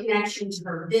leaves. No connection to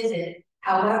her visit.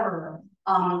 However,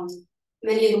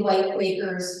 many of the white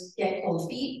Quakers get cold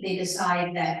feet. They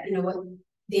decide that, you know what,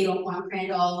 they don't want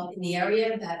Crandall in the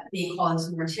area. That may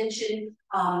cause more tension.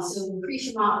 So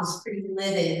Lucretia Mott was pretty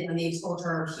livid when they told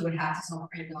her she would have to tell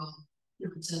Crandall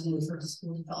to move her to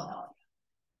school in Philadelphia.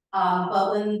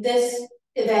 But when this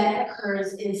event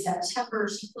occurs in September,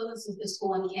 she closes the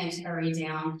school in Canterbury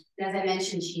down. And as I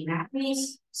mentioned, she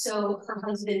marries. So her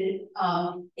husband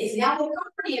is now the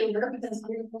property owner, because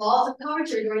under the laws of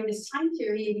coverture during this time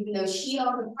period, even though she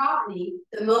owned the property,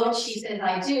 the moment she says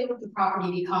I do, the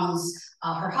property becomes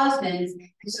her husband's.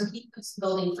 And so he puts the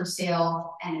building for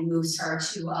sale and moves her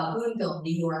to Boonville,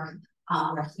 New York,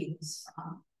 where he was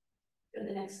from. Go to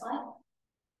the next slide.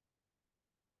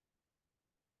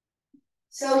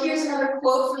 So here's another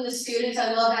quote from the students.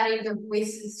 I love adding their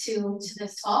voices to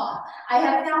this talk. I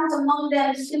have found among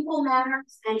them simple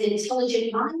manners and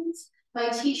intelligent minds. My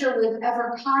teacher was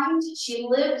ever kind. She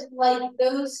lived like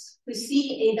those who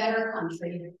seek a better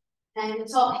country. And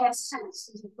it's all past tense,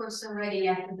 because of course they're writing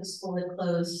after the school had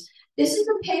closed. This is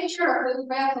a picture, a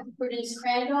photograph of Prudence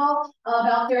Crandall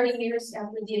about 30 years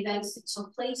after the events that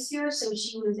took place here. So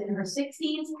she was in her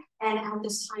 60s, and at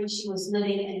this time she was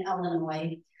living in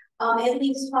Illinois. At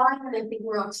least 5, and I think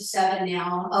we're up to 7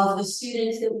 now, of the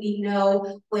students that we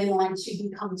know went on to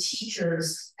become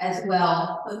teachers as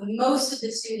well. But most of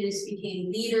the students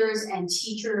became leaders and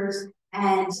teachers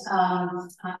and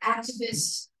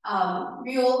activists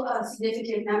real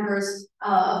significant members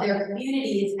of their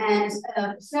communities, and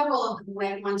several of them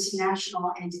went on to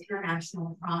national and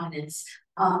international prominence.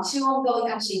 Two I'm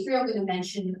going, actually three I'm going to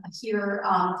mention here.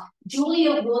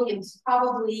 Julia Williams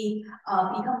probably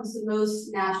becomes the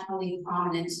most nationally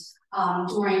prominent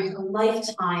during her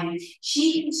lifetime.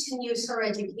 She continues her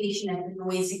education at the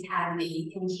Noyes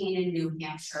Academy in Canaan, New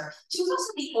Hampshire. She was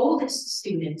also the oldest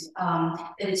student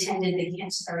that attended the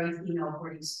Canterbury Female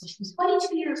Boarding School. She was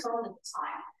 22 years old at the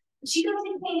time. She goes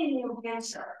to Canaan, New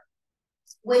Hampshire,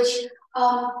 which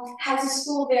has a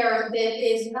school there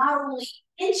that is not only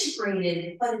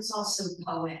integrated, but it's also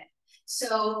co-ed.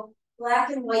 So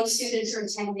Black and white students are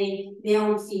attending,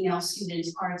 male and female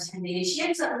students are attending, and she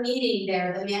ends up meeting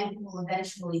there the man who will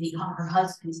eventually become her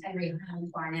husband, Henry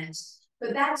Highland Barnett.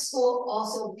 But that school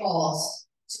also falls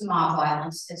to mob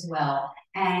violence as well.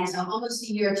 And almost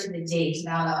a year to the date,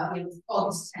 about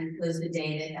August 10th was the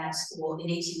day that school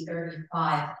in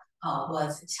 1835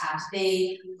 was attacked.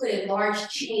 They put a large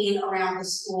chain around the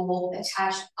school,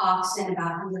 attached oxen,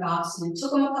 about 100 oxen. It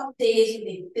took them a couple days, but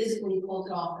they physically pulled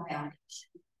it off the foundation.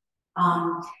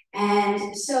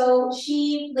 And so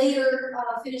she later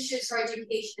finishes her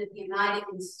education at the United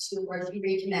Institute, where she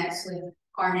reconnects with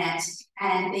Barnett,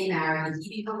 and they marry.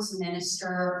 He becomes a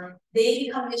minister. They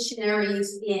become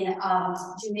missionaries in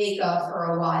Jamaica for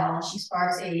a while. She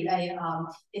starts a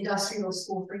industrial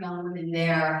school for young women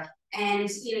there. And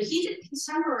he's a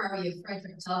contemporary of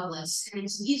Frederick Douglass, and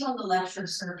so he's on the lecture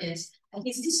circuit. And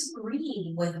he's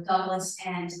disagreeing with Douglass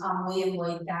and William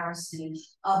Lloyd Garrison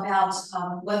about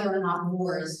whether or not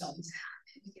war is going to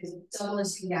happen. Because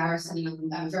Douglass and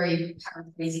Garrison, I'm very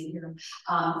paraphrasing here,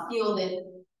 feel that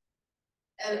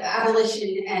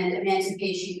abolition and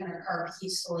emancipation can occur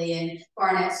peacefully, and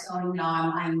Barnett's going, no,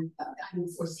 I'm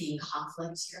foreseeing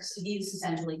conflict here. So he's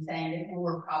essentially saying that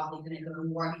we're probably going to go to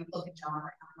war. I mean, look at John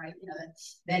Brown, right?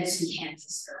 The events in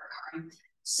Kansas are occurring.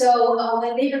 So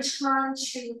when they return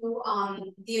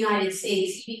to the United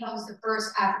States, he becomes the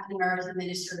first African-American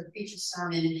minister to preach a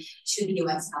sermon to the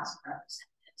U.S. House of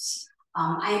Representatives.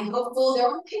 I am hopeful, there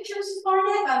are pictures of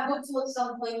Barnett. I'm hopeful at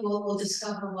some point we'll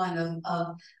discover one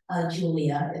of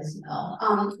Julia as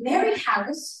well. Mary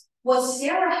Harris was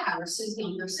Sarah Harris's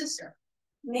younger sister.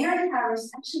 Mary Harris,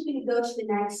 actually going to go to the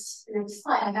next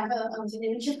slide. I have an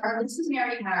image of her. This is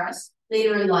Mary Harris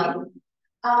later in life.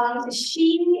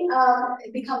 She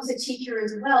becomes a teacher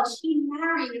as well. She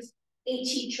marries a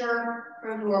teacher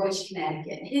from Norwich,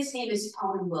 Connecticut. His name is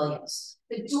Cohen Williams.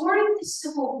 But during the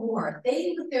Civil War,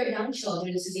 they, with their young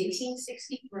children, this is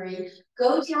 1863,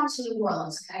 go down to New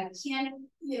Orleans. I can't,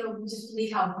 just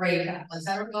believe how brave that was.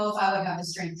 I don't know if I would have the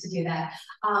strength to do that.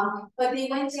 But they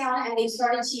went down and they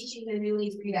started teaching the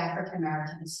newly freed African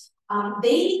Americans.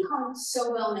 They become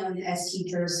so well known as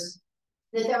teachers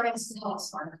that they're asked to help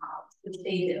start a college, which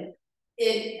they do.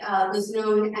 It was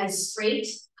known as Straight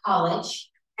College.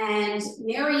 And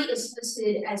Mary is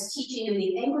listed as teaching in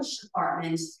the English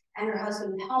department, and her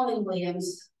husband, Helen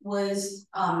Williams, was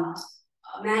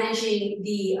managing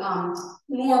the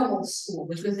normal school,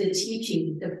 which was the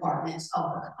teaching department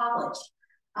of the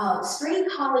college. Straight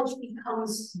College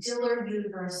becomes Dillard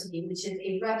University, which is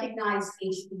a recognized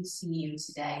HBCU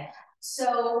today.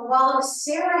 So while it was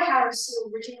Sarah Harris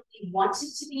who originally wanted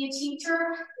to be a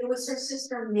teacher, it was her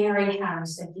sister, Mary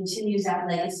Harris, that continues that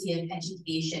legacy of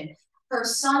education. Her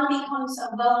son becomes a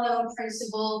well-known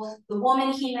principal. The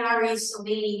woman he marries,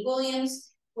 Sylvanie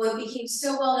Williams, became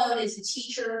so well-known as a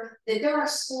teacher that there are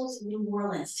schools in New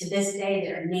Orleans to this day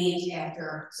that are named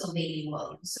after Sylvanie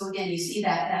Williams. So again, you see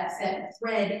that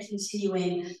thread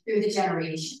continuing through the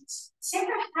generations. Sarah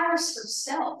Harris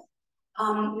herself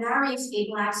marries a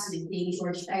blacksmith named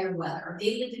George Fairweather.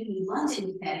 They live in New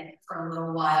London, Connecticut for a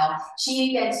little while.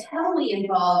 She gets heavily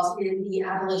involved in the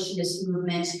abolitionist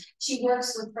movement. She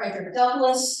works with Frederick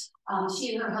Douglass.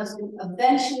 She and her husband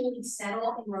eventually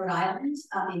settle in Rhode Island,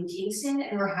 in Kingston,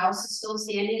 and her house is still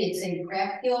standing. It's a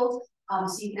craft guild,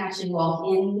 so you can actually walk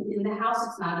in the house.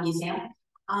 It's not a museum.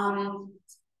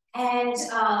 And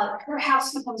her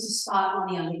house becomes a spot on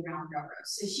the Underground Railroad.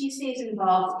 So she stays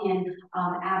involved in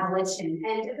abolition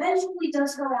and eventually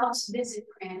does go out to visit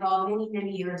Crandall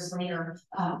many years later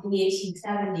in the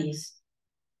 1870s.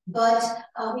 But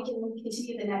we can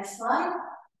continue the next slide.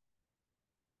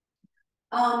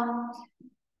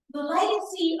 The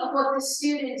legacy of what the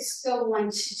students go on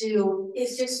to do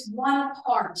is just one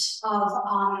part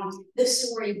of the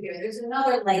story here. There's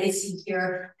another legacy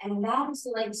here, and that is the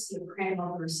legacy of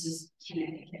Crandall versus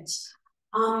Connecticut.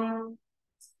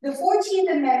 The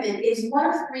 14th Amendment is one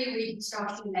of 3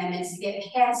 Reconstruction Amendments that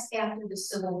get passed after the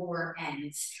Civil War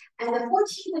ends. And the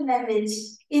 14th Amendment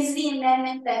is the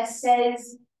amendment that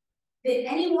says that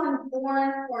anyone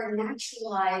born or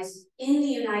naturalized in the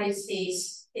United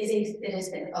States is a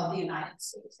citizen of the United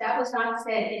States. That was not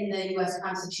said in the US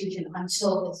Constitution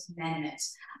until this amendment.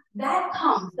 That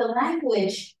comes, the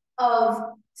language of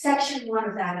Section 1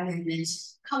 of that amendment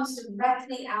comes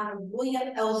directly out of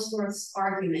William Ellsworth's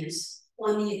arguments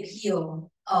on the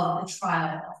appeal of the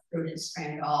trial of Prudence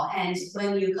Crandall. And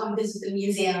when you come visit the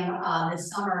museum this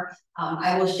summer,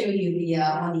 I will show you the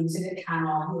on the exhibit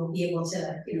panel. You'll be able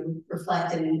to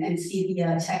reflect and see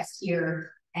the text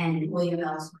here and William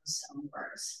Ellsworth's own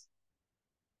words.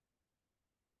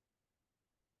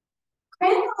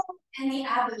 Crandall and the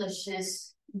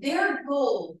abolitionists, their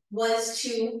goal was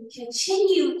to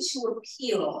continue to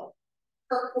appeal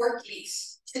her court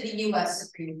case to the US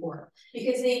Supreme Court,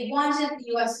 because they wanted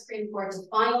the US Supreme Court to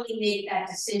finally make that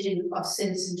decision of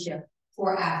citizenship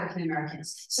for African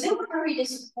Americans. So they were very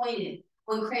disappointed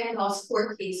when Crandall's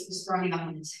court case was thrown out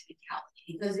in a technicality,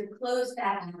 because it closed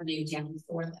that avenue down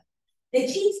for them. The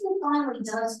case finally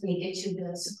does make it to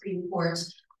the Supreme Court,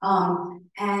 I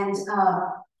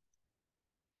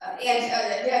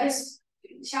guess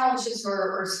challenges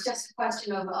or just a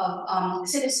question of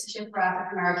citizenship for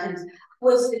African Americans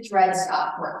was the Dred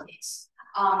Scott court case.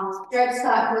 Dred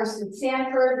Scott versus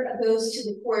Sanford goes to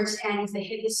the courts, and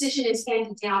the decision is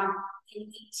handed down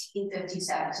in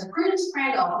 1857. So Prudence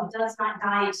Crandall, who does not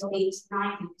die until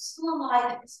 1890, is still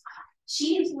alive at this time.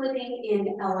 She is living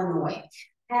in Illinois.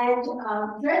 And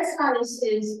Dred Scott is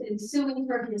suing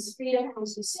for his freedom and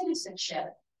his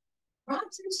citizenship. Roger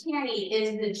Taney is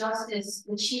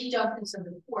the Chief Justice of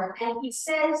the court, and he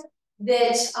says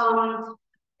that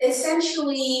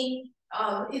essentially,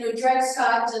 Dred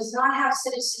Scott does not have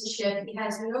citizenship, he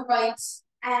has no rights,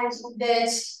 and that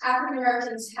African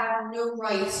Americans have no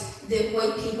rights that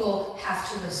white people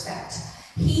have to respect.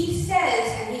 He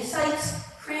says, and he cites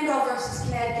Crandall versus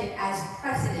Connecticut as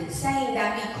precedent, saying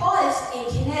that because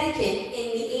in Connecticut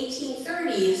in the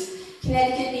 1830s,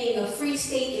 Connecticut being a free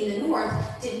state in the North,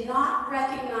 did not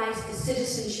recognize the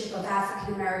citizenship of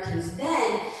African Americans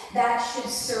then, that should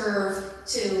serve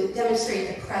to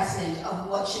demonstrate the precedent of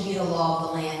what should be the law of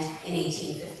the land in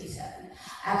 1857.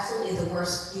 Absolutely the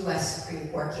worst US Supreme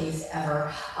Court case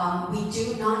ever. We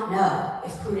do not know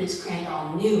if Prudence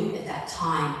Crandall knew at that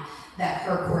time that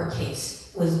her court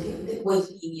case was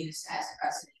being used as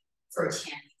precedent for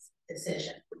Taney's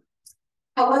decision.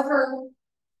 However,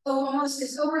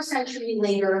 almost over a century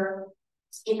later,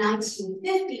 in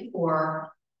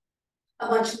 1954, a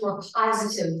much more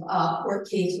positive court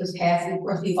case was passed, and of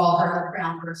course we've all heard of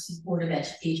Brown versus Board of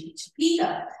Education,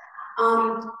 Topeka.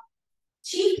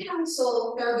 Chief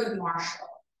Counsel Thurgood Marshall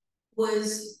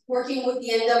was working with the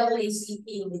NAACP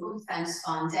Legal Defense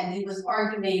Fund, and he was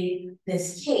arguing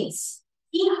this case.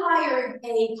 He hired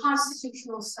a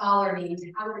constitutional scholar named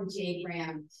Howard J.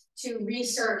 Graham to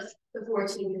research the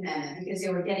 14th Amendment, because they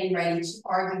were getting ready to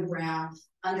argue Brown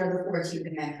under the 14th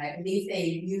Amendment. I believe they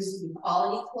used the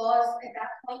equality clause at that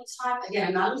point in time. Again,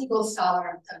 I'm not a legal scholar,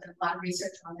 I've done a lot of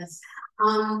research on this.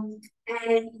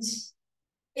 And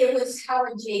it was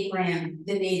Howard J. Graham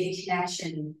that made the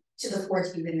connection to the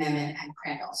 14th Amendment and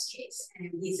Crandall's case. And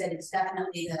he said it's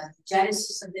definitely the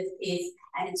genesis of this case,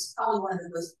 and it's probably one of the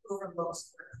most overlooked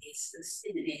court cases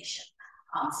in the nation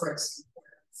for its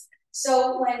importance.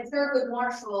 So when Thurgood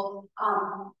Marshall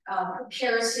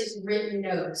prepares his written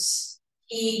notes,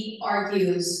 he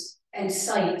argues and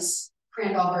cites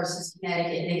Crandall versus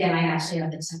Connecticut. And again, I actually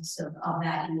have the text of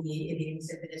that in the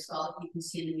exhibit as well, if you can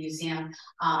see in the museum.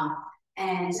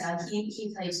 And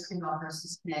he cites Crandall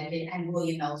versus Connecticut and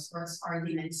William Ellsworth's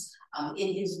arguments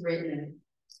in his written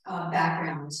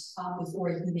background before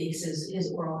he makes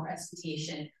his oral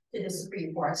presentation to the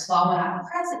Supreme Court. So while we're not a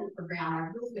precedent for Brown, I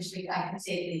really wish I could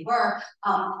say that they were.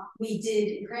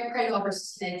 Crandall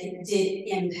versus Connecticut did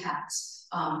impact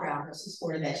Brown versus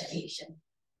Board of Education.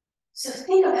 So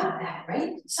think about that,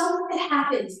 right? Something that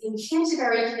happens in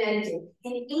Canterbury, Connecticut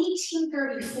in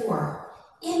 1834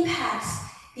 impacts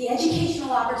the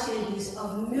educational opportunities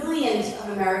of millions of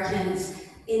Americans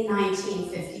in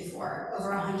 1954, over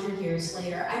 100 years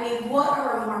later. I mean, what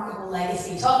a remarkable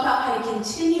legacy. Talk about kind of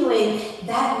continuing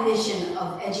that mission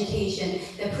of education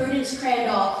that Prudence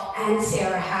Crandall and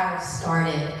Sarah Harris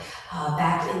started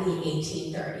back in the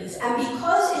 1830s. And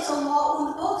because it's a law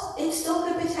on the books, it still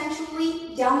could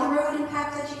potentially, down the road,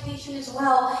 impact education as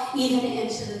well, even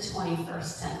into the 21st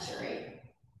century.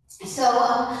 So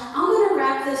I'm going to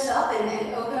wrap this up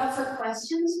and open up for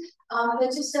questions. But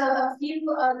just a few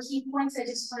key points I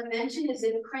just want to mention is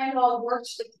that Crandall worked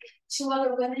with 2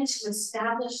 other women to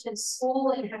establish this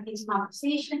school and have these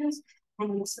conversations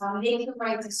and make the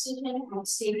right decision and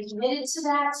stay committed to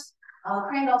that.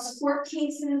 Crandall's court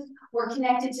cases were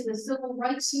connected to the civil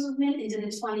rights movement into the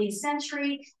 20th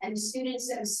century, and the students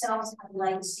themselves have a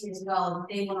legacy as well.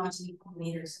 They went on to become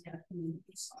leaders in their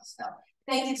communities also.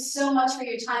 Thank you so much for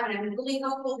your time, and I'm really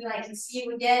hopeful that I can see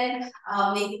you again,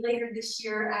 maybe later this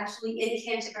year, actually in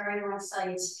Canterbury on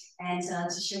site, and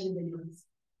to show you the news.